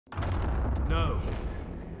No.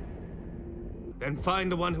 Then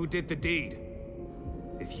find the one who did the deed.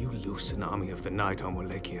 If you loose an army of the night on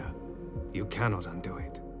Wallachia, you cannot undo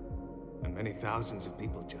it. And many thousands of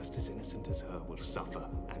people just as innocent as her will suffer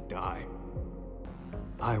and die.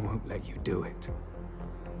 I won't let you do it.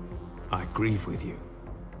 I grieve with you,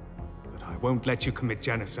 but I won't let you commit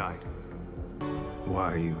genocide.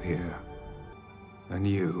 Why are you here? And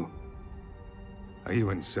you? Are you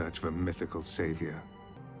in search of a mythical savior?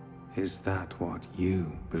 Is that what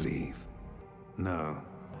you believe? No.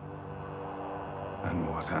 And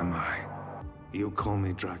what am I? You call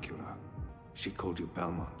me Dracula. She called you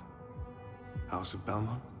Belmont. House of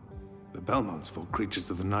Belmont? The Belmonts fought creatures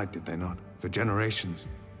of the night, did they not? For generations.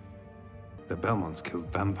 The Belmonts killed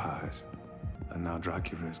vampires. And now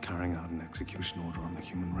Dracula is carrying out an execution order on the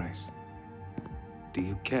human race. Do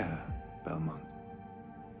you care, Belmont?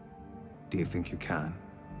 Do you think you can?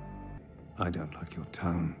 I don't like your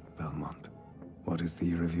tone, Belmont. What is the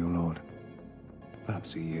year of your lord?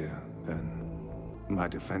 Perhaps a year, then. My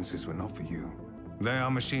defenses were not for you. They are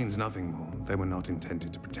machines, nothing more. They were not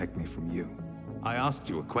intended to protect me from you. I asked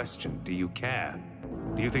you a question. Do you care?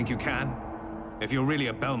 Do you think you can? If you're really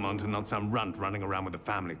a Belmont and not some runt running around with a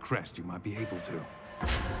family crest, you might be able to.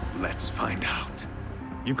 Let's find out.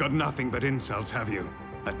 You've got nothing but insults, have you?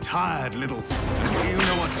 A tired little... And do you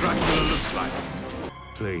know what Dracula looks like?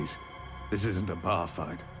 Please, this isn't a bar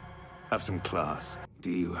fight. Have some class.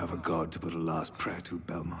 Do you have a god to put a last prayer to,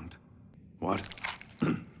 Belmont? What?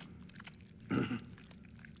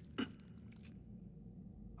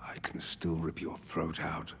 I can still rip your throat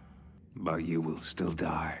out, but you will still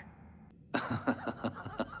die.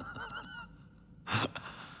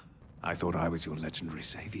 I thought I was your legendary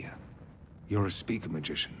savior. You're a speaker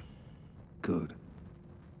magician. Good.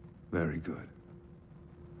 Very good.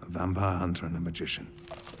 A vampire hunter and a magician.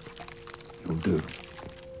 You'll do.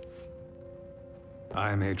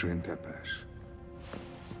 I am Adrian Tepesh,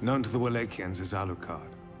 known to the Wallachians as Alucard,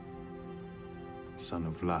 son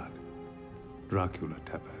of Vlad, Dracula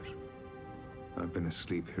Tepesh. I've been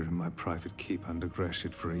asleep here in my private keep under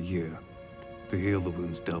Greshit for a year to heal the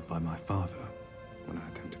wounds dealt by my father when I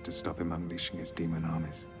attempted to stop him unleashing his demon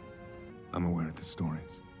armies. I'm aware of the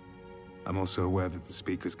stories. I'm also aware that the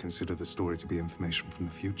speakers consider the story to be information from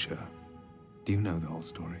the future. Do you know the whole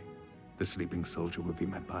story? The sleeping soldier would be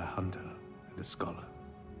met by a hunter and a scholar.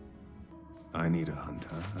 I need a hunter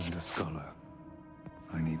and a scholar.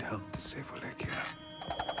 I need help to save Wallachia.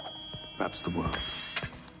 Perhaps the world,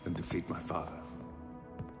 and defeat my father.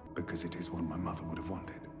 Because it is what my mother would have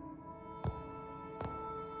wanted.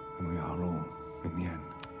 And we are all, in the end,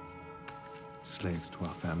 slaves to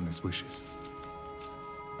our family's wishes.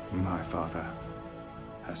 My father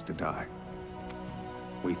has to die.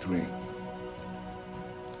 We three,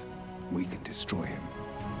 we can destroy him.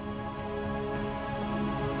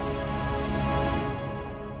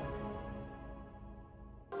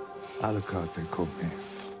 Alucard, they called me.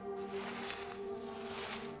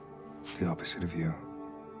 The opposite of you.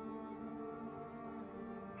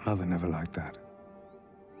 Mother never liked that.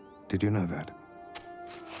 Did you know that?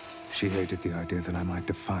 She hated the idea that I might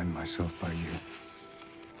define myself by you,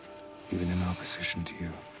 even in opposition to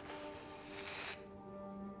you.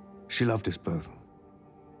 She loved us both,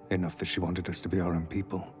 enough that she wanted us to be our own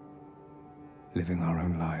people, living our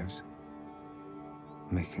own lives,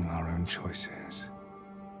 making our own choices.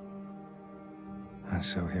 And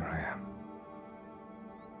so here I am,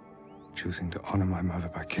 choosing to honor my mother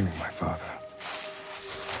by killing my father.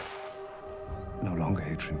 No longer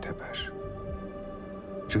Adrian Tepesh.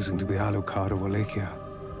 Choosing to be Alucard of Wallachia,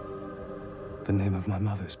 the name of my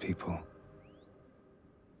mother's people.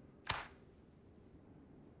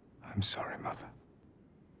 I'm sorry, Mother.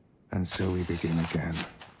 And so we begin again.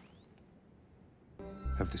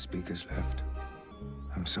 Have the speakers left?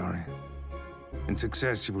 I'm sorry. In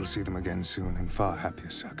success, you will see them again soon in far happier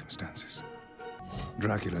circumstances.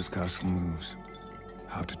 Dracula's castle moves.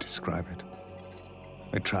 How to describe it?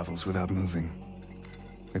 It travels without moving.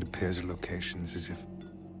 It appears at locations as if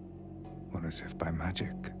by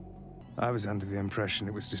magic. I was under the impression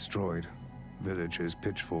it was destroyed. Villagers,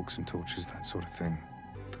 pitchforks and torches, that sort of thing.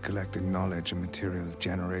 The collected knowledge and material of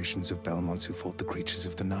generations of Belmonts who fought the creatures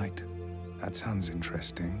of the night. That sounds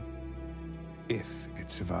interesting. If it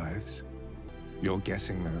survives. You're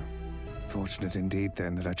guessing, though. Fortunate indeed,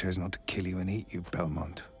 then, that I chose not to kill you and eat you,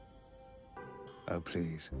 Belmont. Oh,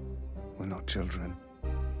 please. We're not children.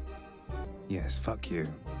 Yes, fuck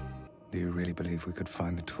you. Do you really believe we could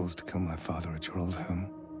find the tools to kill my father at your old home?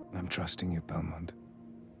 I'm trusting you, Belmont.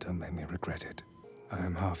 Don't make me regret it. I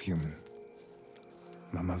am half human.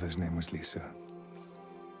 My mother's name was Lisa.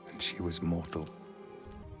 And she was mortal.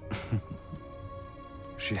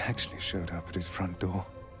 She actually showed up at his front door.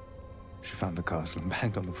 She found the castle and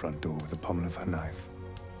banged on the front door with the pommel of her knife.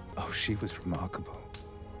 Oh, she was remarkable.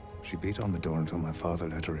 She beat on the door until my father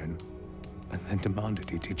let her in, and then demanded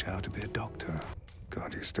he teach her how to be a doctor.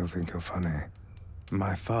 God, you still think you're funny.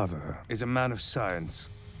 My father is a man of science,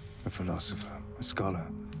 a philosopher, a scholar,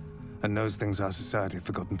 and knows things our society have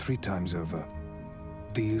forgotten 3 times over.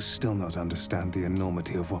 Do you still not understand the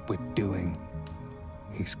enormity of what we're doing?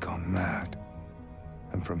 He's gone mad.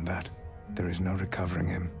 And from that, there is no recovering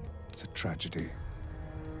him. It's a tragedy.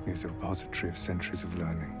 He's a repository of centuries of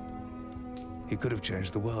learning. He could have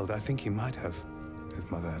changed the world. I think he might have,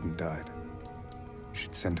 if Mother hadn't died.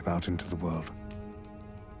 She'd sent him out into the world.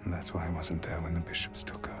 And that's why he wasn't there when the bishops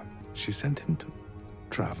took her. She sent him to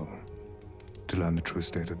travel, to learn the true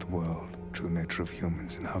state of the world, true nature of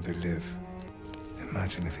humans and how they live.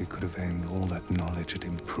 Imagine if he could have aimed all that knowledge at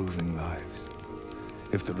improving lives.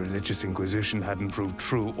 If the religious Inquisition hadn't proved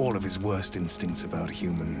true all of his worst instincts about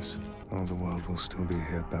humans. Oh, the world will still be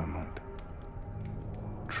here, Belmont.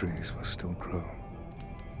 Trees will still grow.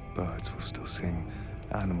 Birds will still sing.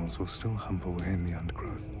 Animals will still hump away in the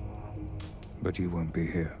undergrowth. But you won't be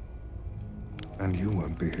here. And you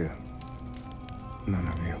won't be here. None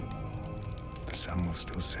of you. The sun will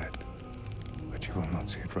still set, but you will not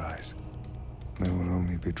see it rise. There will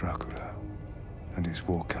only be Dracula and his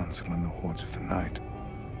war council and the hordes of the night.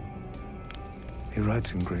 He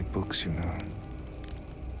writes in great books, you know.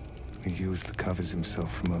 He hews the covers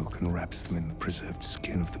himself from oak and wraps them in the preserved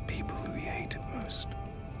skin of the people who he hated most.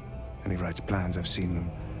 And he writes plans, I've seen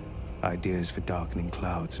them. Ideas for darkening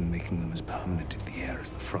clouds and making them as permanent in the air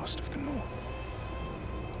as the frost of the north.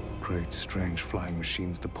 Great, strange flying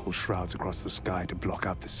machines that pull shrouds across the sky to block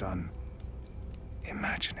out the sun.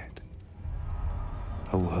 Imagine it.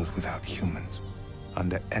 A world without humans,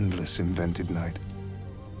 under endless invented night.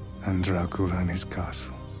 And Dracula and his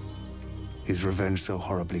castle. His revenge so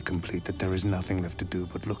horribly complete that there is nothing left to do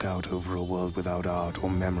but look out over a world without art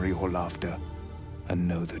or memory or laughter, and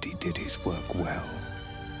know that he did his work well.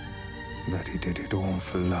 That he did it all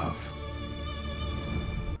for love.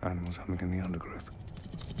 Animals humming in the undergrowth.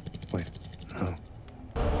 Wait, no.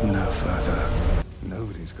 No further.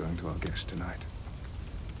 Nobody's going to our guest tonight.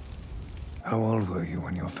 How old were you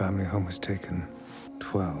when your family home was taken?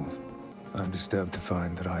 12. I'm disturbed to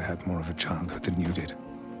find that I had more of a childhood than you did.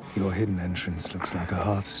 Your hidden entrance looks like a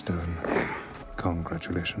hearthstone.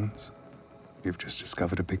 Congratulations. You've just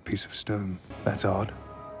discovered a big piece of stone. That's odd.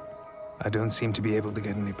 I don't seem to be able to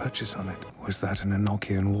get any purchase on it. Was that an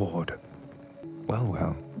Enochian ward? Well,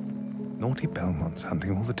 well. Naughty Belmont's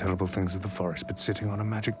hunting all the terrible things of the forest, but sitting on a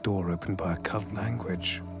magic door opened by a cult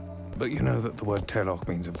language. But you know that the word Teloch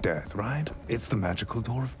means of death, right? It's the magical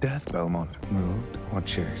door of death, Belmont. Moved or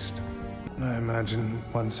chased? I imagine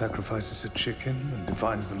one sacrifices a chicken and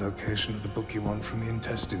defines the location of the book you want from the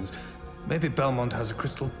intestines. Maybe Belmont has a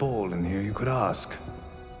crystal ball in here you could ask.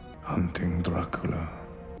 Hunting Dracula.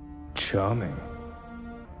 Charming.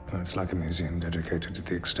 Well, it's like a museum dedicated to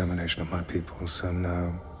the extermination of my people, so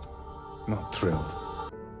no. Not thrilled.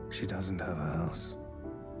 She doesn't have a house.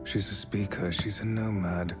 She's a speaker, she's a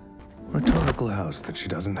nomad. Rhetorical house that she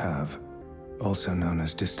doesn't have. Also known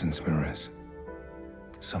as distance mirrors.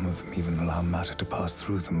 Some of them even allow matter to pass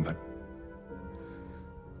through them, but...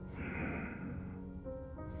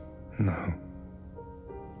 No.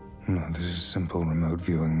 No, this is a simple remote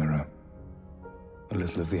viewing mirror. A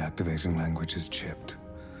little of the activating language is chipped.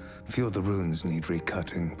 A few of the runes need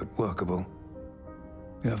recutting, but workable.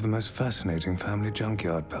 You have the most fascinating family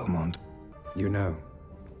junkyard, Belmont. You know,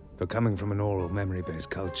 for coming from an oral,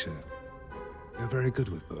 memory-based culture, you're very good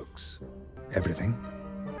with books. Everything.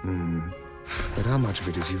 But how much of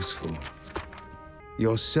it is useful?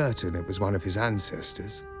 You're certain it was one of his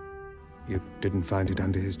ancestors? You didn't find it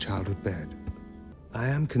under his childhood bed? I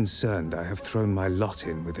am concerned I have thrown my lot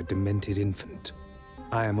in with a demented infant.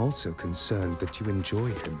 I am also concerned that you enjoy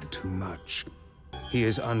him too much. He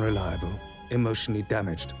is unreliable, emotionally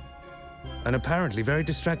damaged, and apparently very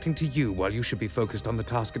distracting to you while you should be focused on the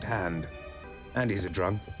task at hand. And he's a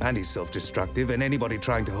drunk, and he's self-destructive, and anybody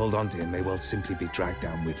trying to hold on to him may well simply be dragged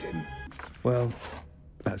down with him. Well,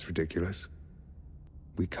 that's ridiculous.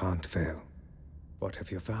 We can't fail. What have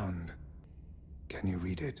you found? Can you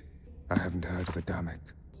read it? I haven't heard of Adamic.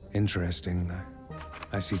 Interesting.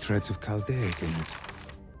 I see threads of Chaldaic in it.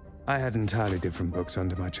 I had entirely different books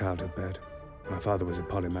under my childhood bed. My father was a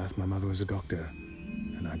polymath, my mother was a doctor,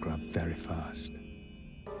 and I grew up very fast.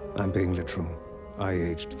 I'm being literal. I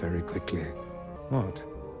aged very quickly. What?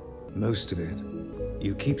 Most of it.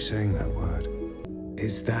 You keep saying that word.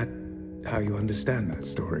 Is that how you understand that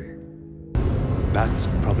story? That's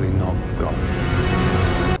probably not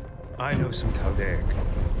God. I know some Chaldaic.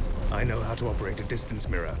 I know how to operate a distance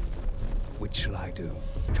mirror. Which shall I do?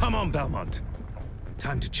 Come on, Belmont.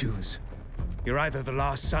 Time to choose. You're either the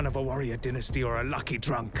last son of a warrior dynasty or a lucky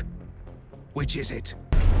drunk. Which is it?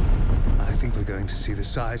 I think we're going to see the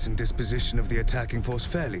size and disposition of the attacking force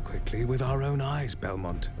fairly quickly with our own eyes,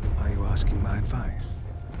 Belmont. Are you asking my advice?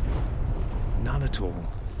 None at all.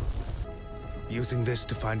 Using this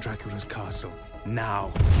to find Dracula's castle.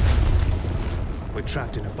 Now. We're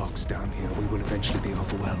trapped in a box down here. We will eventually be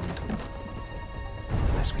overwhelmed.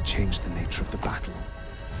 Unless we change the nature of the battle.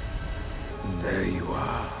 There you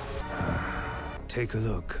are. Take a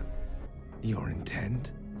look. Your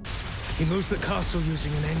intent? He moves the castle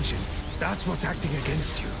using an engine. That's what's acting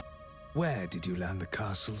against you. Where did you land the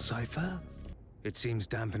castle, Cypher? It seems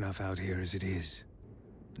damp enough out here as it is.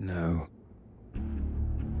 No.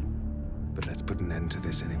 But let's put an end to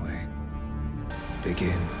this anyway.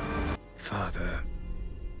 Begin. Father.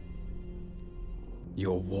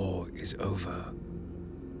 Your war is over.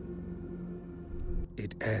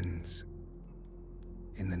 It ends.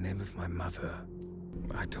 In the name of my mother.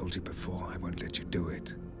 I told you before, I won't let you do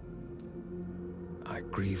it. I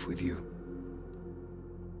grieve with you.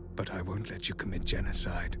 But I won't let you commit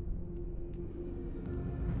genocide.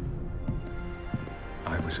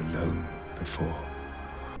 I was alone before.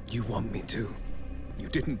 You want me to. You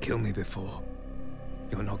didn't kill me before.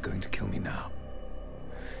 You're not going to kill me now.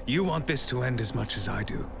 You want this to end as much as I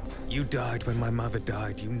do. You died when my mother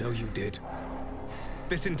died. You know you did.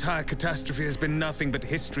 This entire catastrophe has been nothing but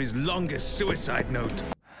history's longest suicide note.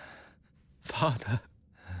 Father.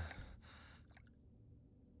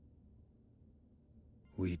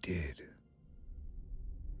 We did.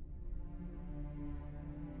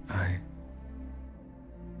 I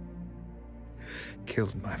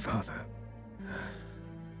killed my father.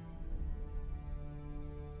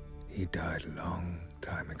 He died a long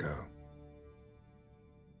time ago.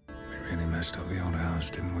 We really messed up the old house,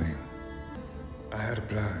 didn't we? I had a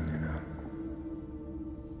plan, you know.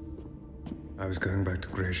 I was going back to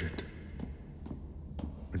Greyshit.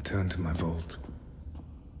 Return to my vault.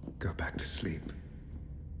 Go back to sleep.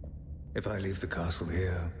 If I leave the castle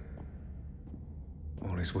here,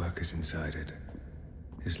 all his work is inside it.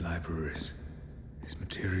 His libraries, his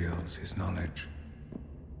materials, his knowledge.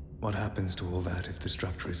 What happens to all that if the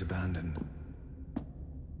structure is abandoned?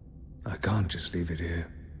 I can't just leave it here.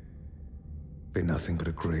 Be nothing but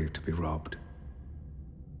a grave to be robbed.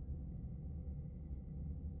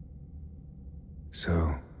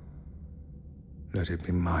 So, let it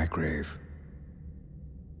be my grave.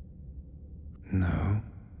 No,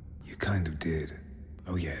 you kind of did.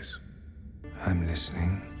 Oh yes, I'm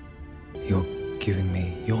listening. You're giving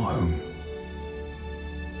me your home.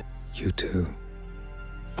 You too.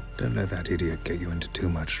 Don't let that idiot get you into too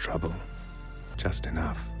much trouble. Just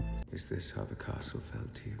enough. Is this how the castle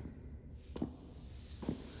felt to you?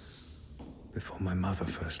 Before my mother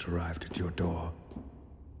first arrived at your door,